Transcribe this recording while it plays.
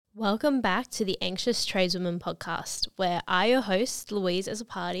Welcome back to the Anxious Tradeswoman podcast, where I, your host, Louise as a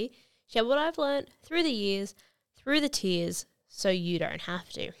party, share what I've learned through the years, through the tears, so you don't have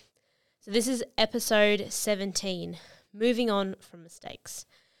to. So this is episode 17, moving on from mistakes.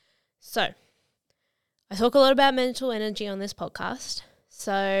 So I talk a lot about mental energy on this podcast.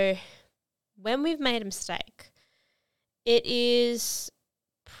 So when we've made a mistake, it is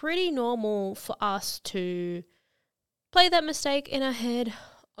pretty normal for us to play that mistake in our head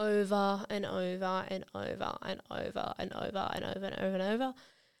over and over and over and over and over and over and over and over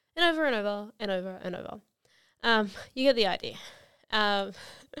and over and over and over and over. You get the idea.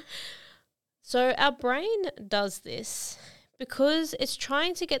 So our brain does this because it's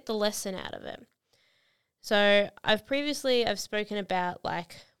trying to get the lesson out of it. So I've spoken about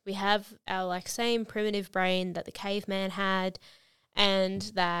we have our same primitive brain that the caveman had, and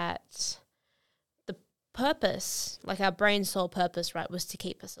that the purpose, our brain's sole purpose, right, was to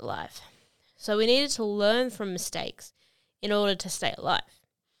keep us alive. So we needed to learn from mistakes in order to stay alive.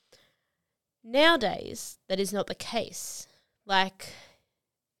 Nowadays, that is not the case.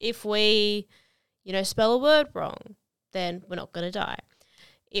 If we, spell a word wrong, then we're not going to die.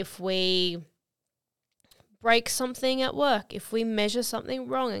 If we break something at work, if we measure something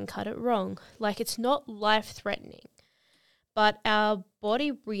wrong and cut it wrong, it's not life-threatening. But our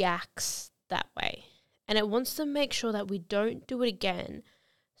body reacts that way, and it wants to make sure that we don't do it again,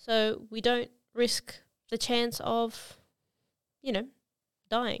 so we don't risk the chance of,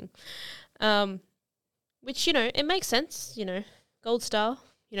 dying. Which, it makes sense, gold star,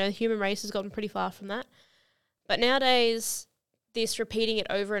 the human race has gotten pretty far from that. But nowadays, this repeating it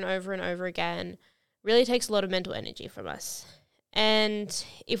over and over and over again really takes a lot of mental energy from us. And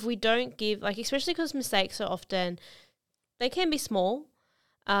if we don't give, especially because mistakes are often, they can be small,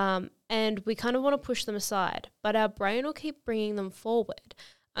 and we kind of want to push them aside, but our brain will keep bringing them forward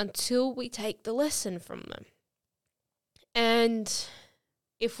until we take the lesson from them. And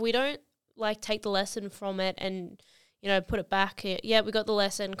if we don't take the lesson from it and, put it back, yeah, we got the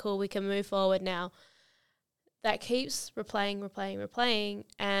lesson, cool, we can move forward now, that keeps replaying,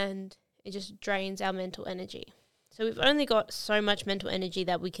 and it just drains our mental energy. So we've only got so much mental energy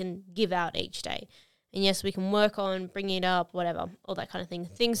that we can give out each day. And yes, we can work on bringing it up, whatever, all that kind of thing.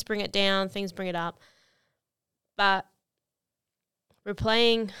 Things bring it down, things bring it up. But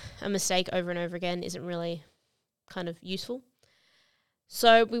replaying a mistake over and over again isn't really kind of useful.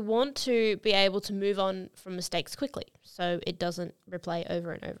 So we want to be able to move on from mistakes quickly so it doesn't replay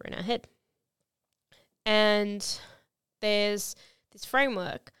over and over in our head. And there's this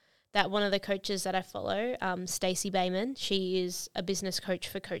framework that one of the coaches that I follow, Stacey Bayman, she is a business coach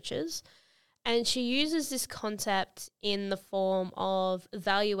for coaches. And she uses this concept in the form of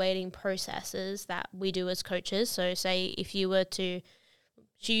evaluating processes that we do as coaches. So say if you were to,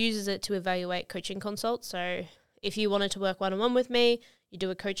 she uses it to evaluate coaching consults. So if you wanted to work one-on-one with me, you do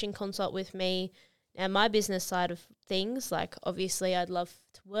a coaching consult with me. Now my business side of things, obviously I'd love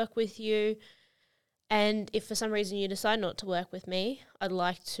to work with you. And if for some reason you decide not to work with me, I'd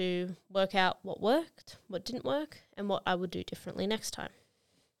like to work out what worked, what didn't work, and what I would do differently next time.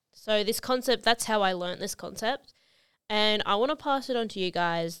 So this concept, that's how I learned this concept. And I want to pass it on to you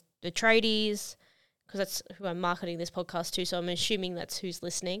guys, the tradies, because that's who I'm marketing this podcast to, so I'm assuming that's who's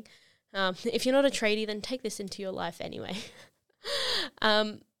listening. If you're not a tradie, then take this into your life anyway.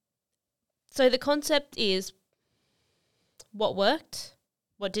 So the concept is what worked,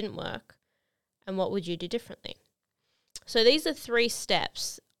 what didn't work, and what would you do differently. So these are 3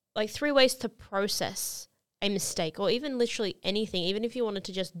 steps, 3 ways to process a mistake, or even literally anything. Even if you wanted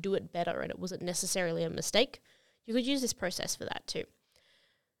to just do it better and it wasn't necessarily a mistake, you could use this process for that too.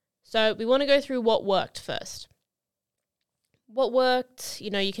 So we want to go through what worked first. What worked,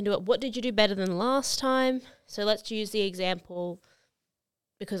 you can do it. What did you do better than last time? So let's use the example,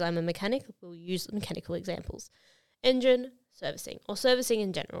 because I'm a mechanic, we'll use mechanical examples. Engine servicing, or servicing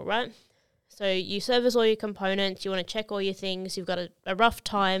in general, right? So you service all your components, you want to check all your things, you've got a rough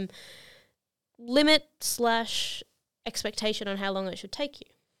time limit / expectation on how long it should take you,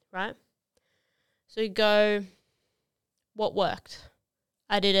 right? So you go, what worked?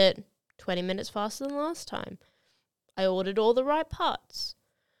 I did it 20 minutes faster than last time. I ordered all the right parts.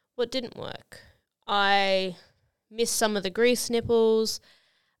 What didn't work? I missed some of the grease nipples,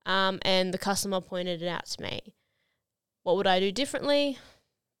 and the customer pointed it out to me. What would I do differently?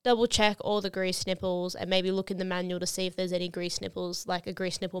 Double check all the grease nipples and maybe look in the manual to see if there's any grease nipples, like a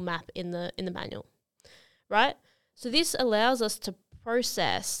grease nipple map in the manual, right? So this allows us to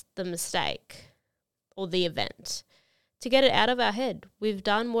process the mistake or the event to get it out of our head. We've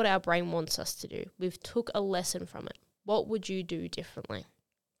done what our brain wants us to do. We've took a lesson from it. What would you do differently?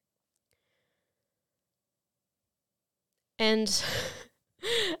 And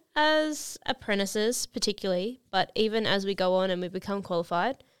as apprentices particularly, but even as we go on and we become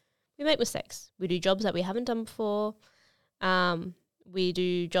qualified, we make mistakes. We do jobs that we haven't done before. We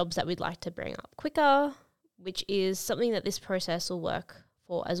do jobs that we'd like to bring up quicker, which is something that this process will work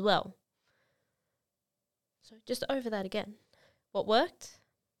for as well. So just over that again. What worked?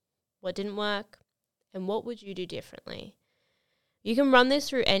 What didn't work? And what would you do differently? You can run this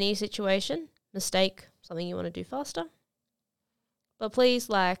through any situation. Mistake, something you want to do faster. But please,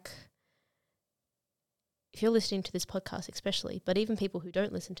 if you're listening to this podcast especially, but even people who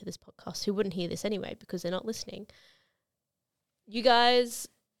don't listen to this podcast, who wouldn't hear this anyway because they're not listening, you guys,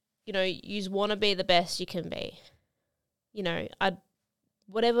 you want to be the best you can be.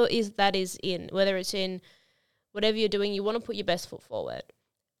 Whatever that is in, whether it's in whatever you're doing, you want to put your best foot forward.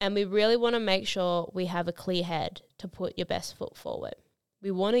 And we really want to make sure we have a clear head to put your best foot forward.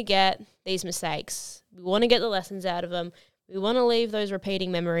 We want to get these mistakes. We want to get the lessons out of them. We want to leave those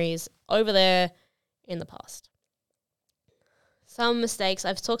repeating memories over there in the past. Some mistakes,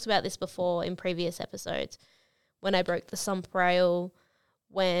 I've talked about this before in previous episodes, when I broke the sump rail,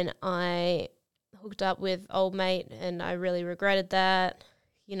 when I hooked up with old mate and I really regretted that.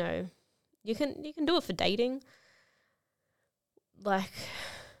 You can do it for dating.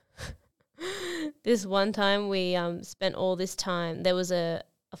 This one time we spent all this time, there was a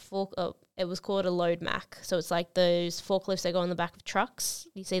fork, it was called a load mac. So it's like those forklifts that go on the back of trucks.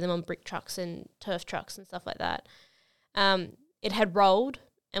 You see them on brick trucks and turf trucks and stuff like that. It had rolled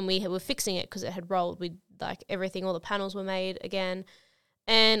and we were fixing it because it had rolled. Everything, all the panels were made again.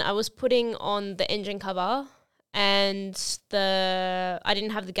 And I was putting on the engine cover and I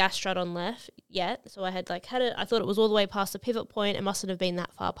didn't have the gas strut on left yet. So I had it, I thought it was all the way past the pivot point. It mustn't have been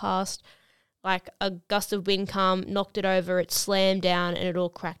that far past. A gust of wind come, knocked it over, it slammed down and it all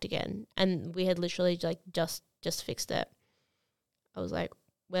cracked again. And we had literally just fixed it. I was like,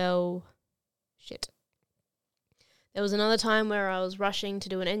 well, shit. There was another time where I was rushing to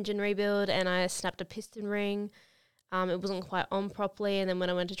do an engine rebuild and I snapped a piston ring. It wasn't quite on properly, and then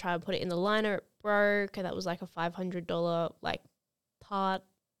when I went to try and put it in the liner, it broke, and that was a $500 part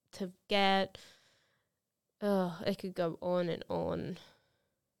to get. It could go on and on.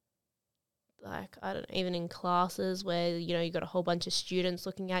 I don't know, even in classes where, you got a whole bunch of students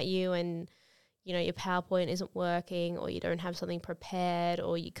looking at you and, your PowerPoint isn't working or you don't have something prepared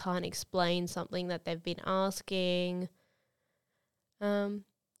or you can't explain something that they've been asking.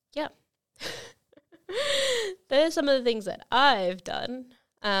 Yeah. There's some of the things that I've done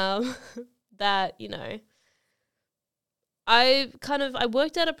that, I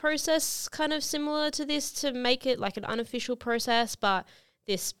worked out a process kind of similar to this to make it like an unofficial process, but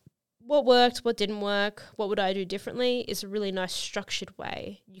this, what worked, what didn't work, what would I do differently, is a really nice structured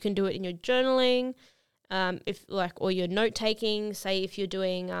way. You can do it in your journaling, or your note taking. Say if you're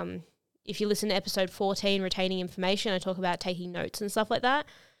doing, if you listen to episode 14, retaining information, I talk about taking notes and stuff like that.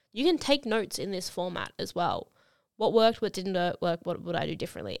 You can take notes in this format as well. What worked, what didn't work, what would I do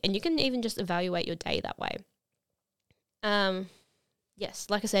differently? And you can even just evaluate your day that way. Yes,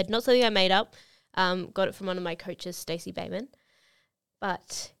 like I said, not something I made up. Got it from one of my coaches, Stacey Bayman.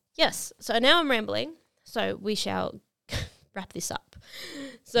 But yes, so now I'm rambling, so we shall wrap this up.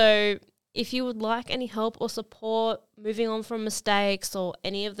 So if you would like any help or support moving on from mistakes or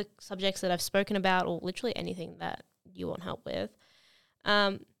any of the subjects that I've spoken about, or literally anything that you want help with,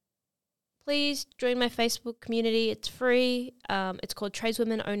 please join my Facebook community. It's free. It's called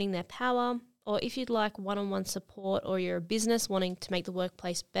Tradeswomen Owning Their Power. Or if you'd like one-on-one support, or you're a business wanting to make the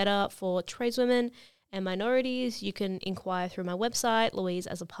workplace better for tradeswomen and minorities, you can inquire through my website,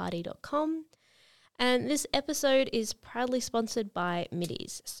 louiseasaparty.com. And this episode is proudly sponsored by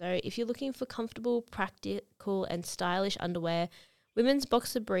Middies. So if you're looking for comfortable, practical and stylish underwear, women's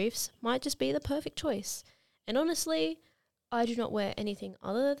boxer briefs might just be the perfect choice. And honestly, I do not wear anything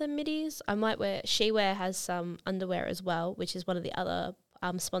other than Middies. I might wear, SheWear has some underwear as well, which is one of the other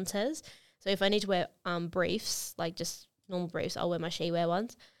sponsors. So if I need to wear briefs, like just normal briefs, I'll wear my SheWear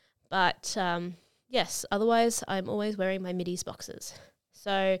ones. But yes, otherwise I'm always wearing my Middies boxers.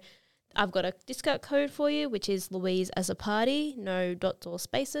 So I've got a discount code for you, which is Louise as a party, no dots or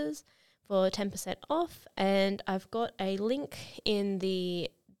spaces, for 10% off. And I've got a link in the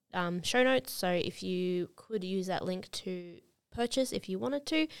show notes. So if you could use that link to purchase, if you wanted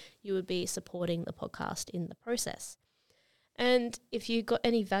to, you would be supporting the podcast in the process. And if you got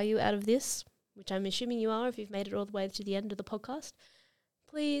any value out of this, which I'm assuming you are if you've made it all the way to the end of the podcast,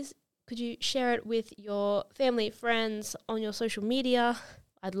 please could you share it with your family, friends, on your social media?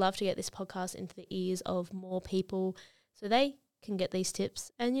 I'd love to get this podcast into the ears of more people so they can get these tips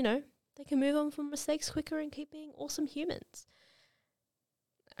and, they they can move on from mistakes quicker and keep being awesome humans.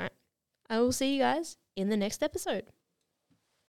 All right. I will see you guys in the next episode.